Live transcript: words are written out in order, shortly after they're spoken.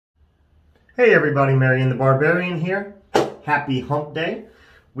Hey everybody, Marion the Barbarian here. Happy hump day.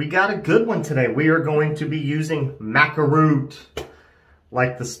 We got a good one today. We are going to be using Maca root.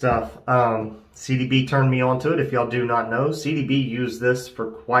 Like the stuff. CDB turned me onto it. If y'all do not know, CDB used this for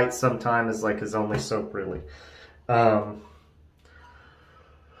quite some time as like his only soap really.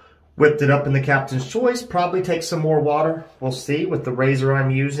 Whipped it up in the Captain's Choice. Probably take some more water. We'll see. With the razor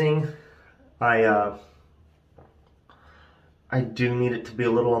I'm using, I do need it to be a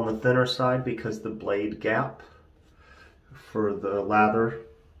little on the thinner side because the blade gap for the lather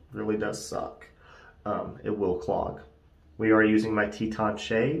really does suck. It will clog. We are using my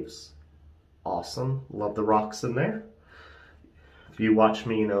Teton-shaves. Awesome. Love the rocks in there. If you watch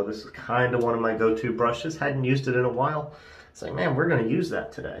me, you know this is kind of one of my go-to brushes. Hadn't used it in a while. It's like, man, we're going to use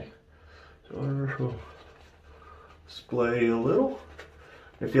that today. So we'll display a little.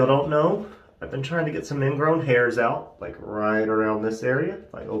 If y'all don't know, I've been trying to get some ingrown hairs out, like right around this area.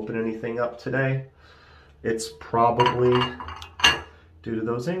 If I open anything up today, it's probably due to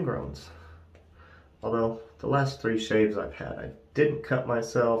those ingrowns. Although, the last 3 shaves I've had, I didn't cut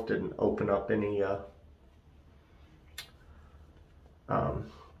myself, didn't open up any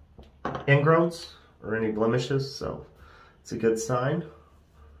ingrowns or any blemishes, so it's a good sign.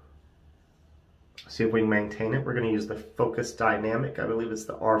 See if we can maintain it. We're going to use the Focus Dynamic. I believe it's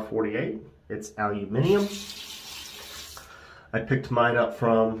the R48. It's aluminum. I picked mine up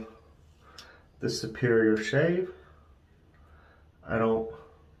from the Superior Shave. I don't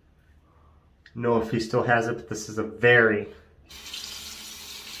know if he still has it, but this is a very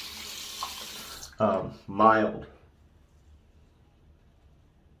mild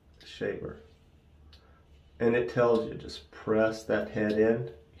shaver. And it tells you, just press that head in.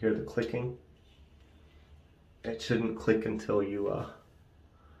 Hear the clicking? It shouldn't click until you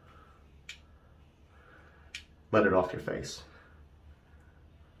let it off your face.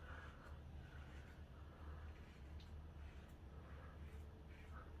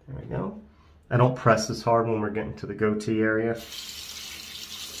 There we go. I don't press as hard when we're getting to the goatee area.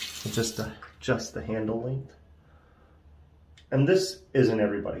 Just the handle length. And this isn't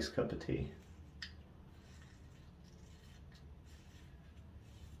everybody's cup of tea.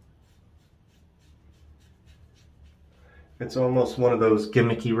 It's almost one of those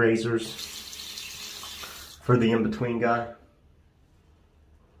gimmicky razors for the in-between guy.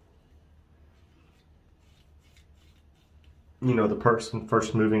 You know, the person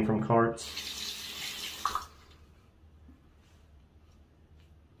first moving from carts.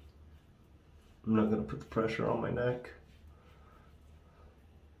 I'm not going to put the pressure on my neck.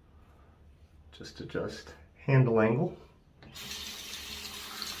 Just adjust handle angle.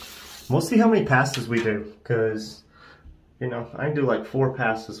 We'll see how many passes we do, because you know, I can do like 4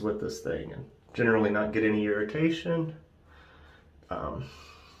 passes with this thing and generally not get any irritation.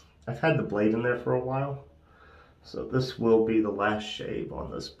 I've had the blade in there for a while, so this will be the last shave on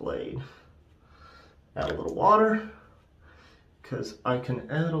this blade. Add a little water, because I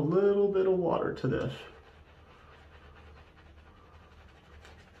can add a little bit of water to this.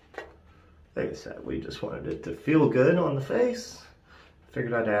 Like I said, we just wanted it to feel good on the face.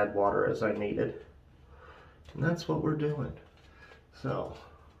 Figured I'd add water as I needed. And that's what we're doing. So,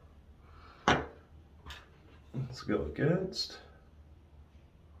 let's go against.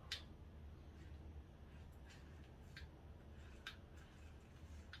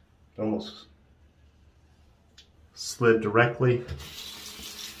 Almost slid directly.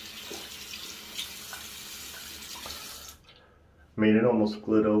 Made it almost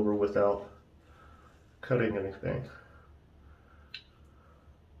glide over without cutting anything.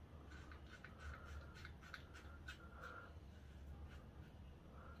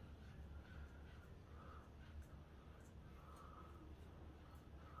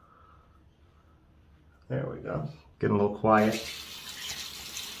 There we go. Getting a little quiet.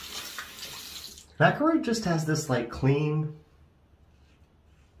 Maca root just has this like clean,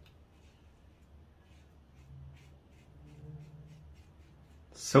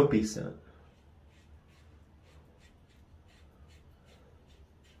 soapy scent.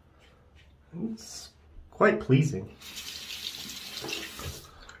 It's quite pleasing.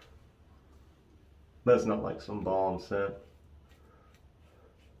 But it's not like some balm scent.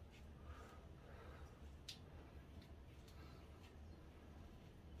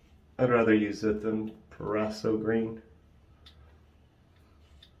 I'd rather use it than Parasso green.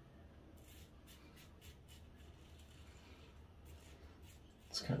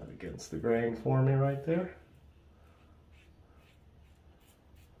 It's kind of against the grain for me right there.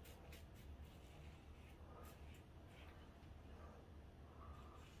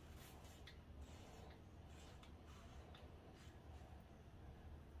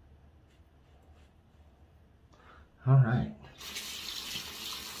 All right.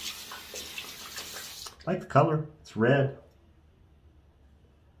 I like the color. It's red.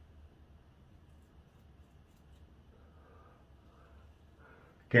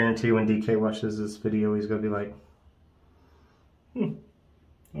 Guarantee when DK watches this video, he's gonna be like, something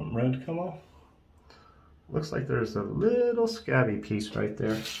red to come off. Looks like there's a little scabby piece right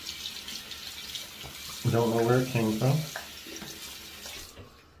there. Don't know where it came from.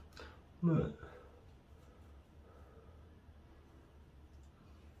 But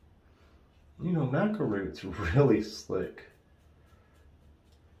you know, Maca root's really slick.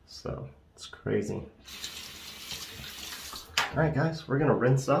 So it's crazy. All right, guys, we're gonna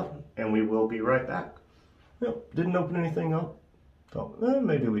rinse up and we will be right back. Yep, didn't open anything up. Thought,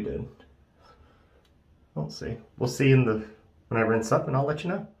 maybe we did. We'll see. We'll see when I rinse up and I'll let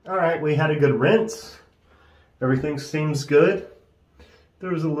you know. All right, we had a good rinse. Everything seems good.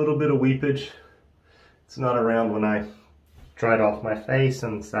 There was a little bit of weepage. It's not around when I dried off my face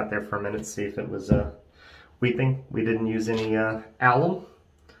and sat there for a minute to see if it was weeping. We didn't use any alum.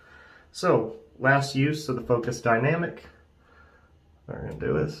 So, last use of the focus dynamic. What we're gonna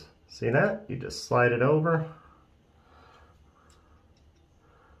do is, see that? You just slide it over,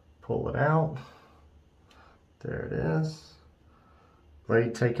 pull it out. There it is.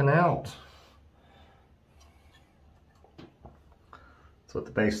 Blade taken out. That's what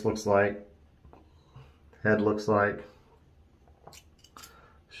the base looks like. Head looks like.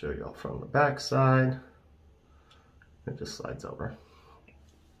 Show y'all from the back side. It just slides over.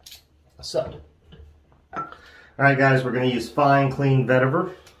 So, all right, guys, we're going to use Fine Clean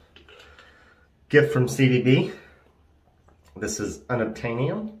Vetiver. Gift from CDB. This is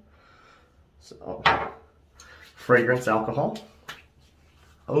unobtainium. So, fragrance alcohol.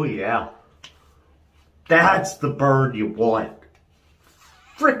 Oh yeah, that's the bird you want.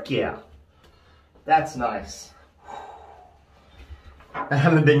 Frick yeah, that's nice. I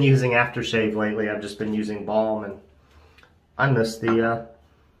haven't been using aftershave lately. I've just been using balm, and I miss the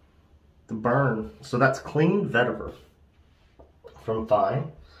burn. So that's Clean Vetiver from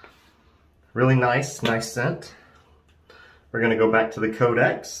Fine. Really nice scent. We're gonna go back to the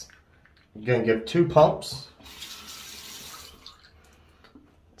Codex. I'm gonna give 2 pumps.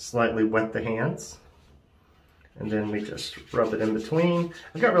 Slightly wet the hands. And then we just rub it in between.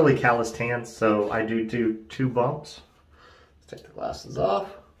 I've got really calloused hands, so I do 2 bumps. Let's take the glasses off.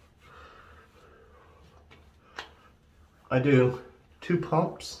 I do 2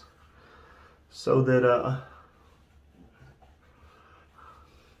 pumps so that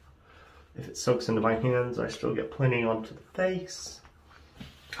if it soaks into my hands, I still get plenty onto the face.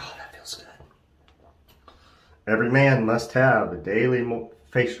 Oh, that feels good. Every man must have a daily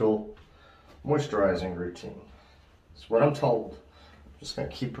facial moisturizing routine. That's what I'm told. I'm just gonna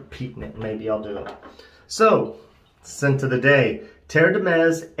keep repeating it. Maybe I'll do it. So, scent of the day: Terre de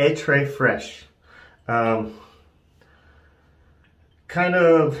Eau Tres Fraiche. Kind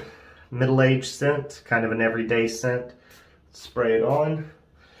of middle-aged scent, kind of an everyday scent. Spray it on.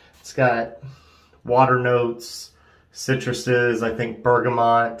 It's got water notes, citruses, I think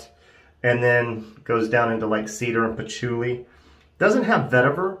bergamot, and then goes down into like cedar and patchouli. Doesn't have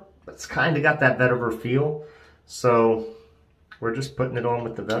vetiver, but it's kind of got that vetiver feel. So we're just putting it on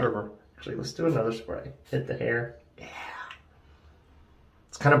with the vetiver. Actually, let's do another spray. Hit the hair. Yeah.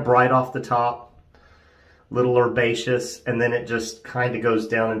 It's kind of bright off the top, little herbaceous, and then it just kind of goes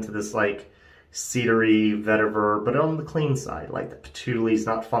down into this like cedary vetiver, but on the clean side. Like the patchouli's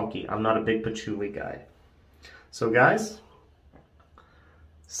not funky. I'm not a big patchouli guy. So guys,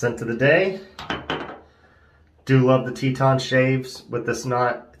 scent of the day. Do love the Teton-shaves with this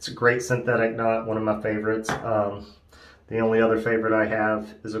knot. It's a great synthetic knot, one of my favorites. The only other favorite I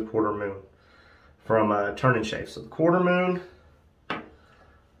have is a quarter moon from Turn-and-Shave. So the quarter moon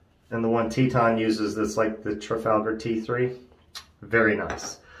and the one Teton uses this like the Trafalgar T3. Very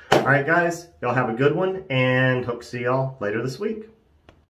nice. All right, guys, y'all have a good one, and hope to see y'all later this week.